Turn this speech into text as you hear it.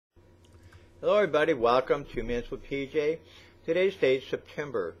Hello everybody, welcome to Minutes with PJ. Today's date,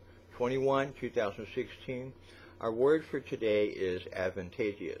 September 21, 2016. Our word for today is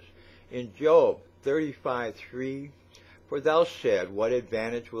advantageous. In Job 35:3, for thou said, what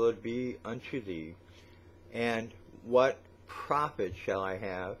advantage will it be unto thee, and what profit shall I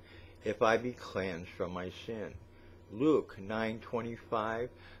have if I be cleansed from my sin? Luke 9:25,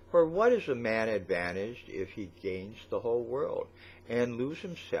 for what is a man advantaged if he gains the whole world and lose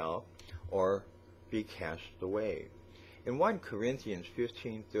himself or be cast away? In 1 Corinthians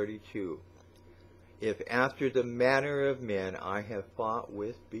 15:32, if after the manner of men I have fought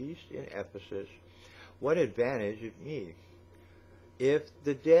with beasts in Ephesus, what advantage of me? If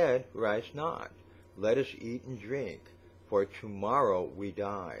the dead rise not, let us eat and drink, for tomorrow we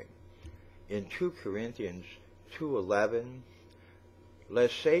die. In 2 Corinthians 2:11,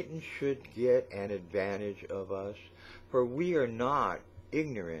 lest Satan should get an advantage of us, for we are not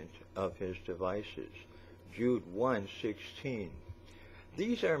ignorant of his devices. Jude 1:16.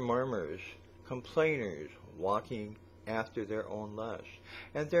 These are murmurers, complainers, walking after their own lust,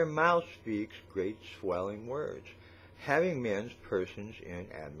 and their mouth speaks great swelling words, having men's persons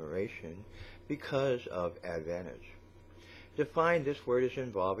in admiration because of advantage. Define this word as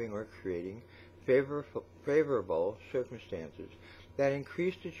involving or creating favorable circumstances that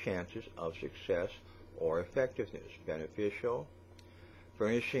increase the chances of success or effectiveness, beneficial,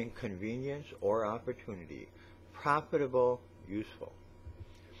 furnishing convenience or opportunity, profitable, useful.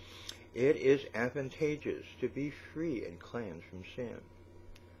 It is advantageous to be free and cleansed from sin.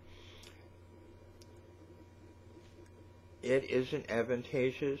 It isn't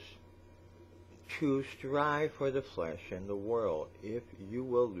advantageous to strive for the flesh and the world if you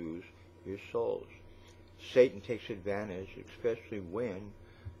will lose your souls. Satan takes advantage, especially when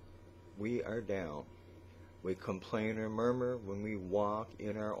we are down. We complain or murmur when we walk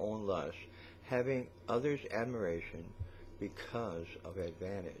in our own lust, having others' admiration because of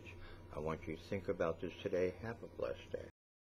advantage. I want you to think about this today. Have a blessed day.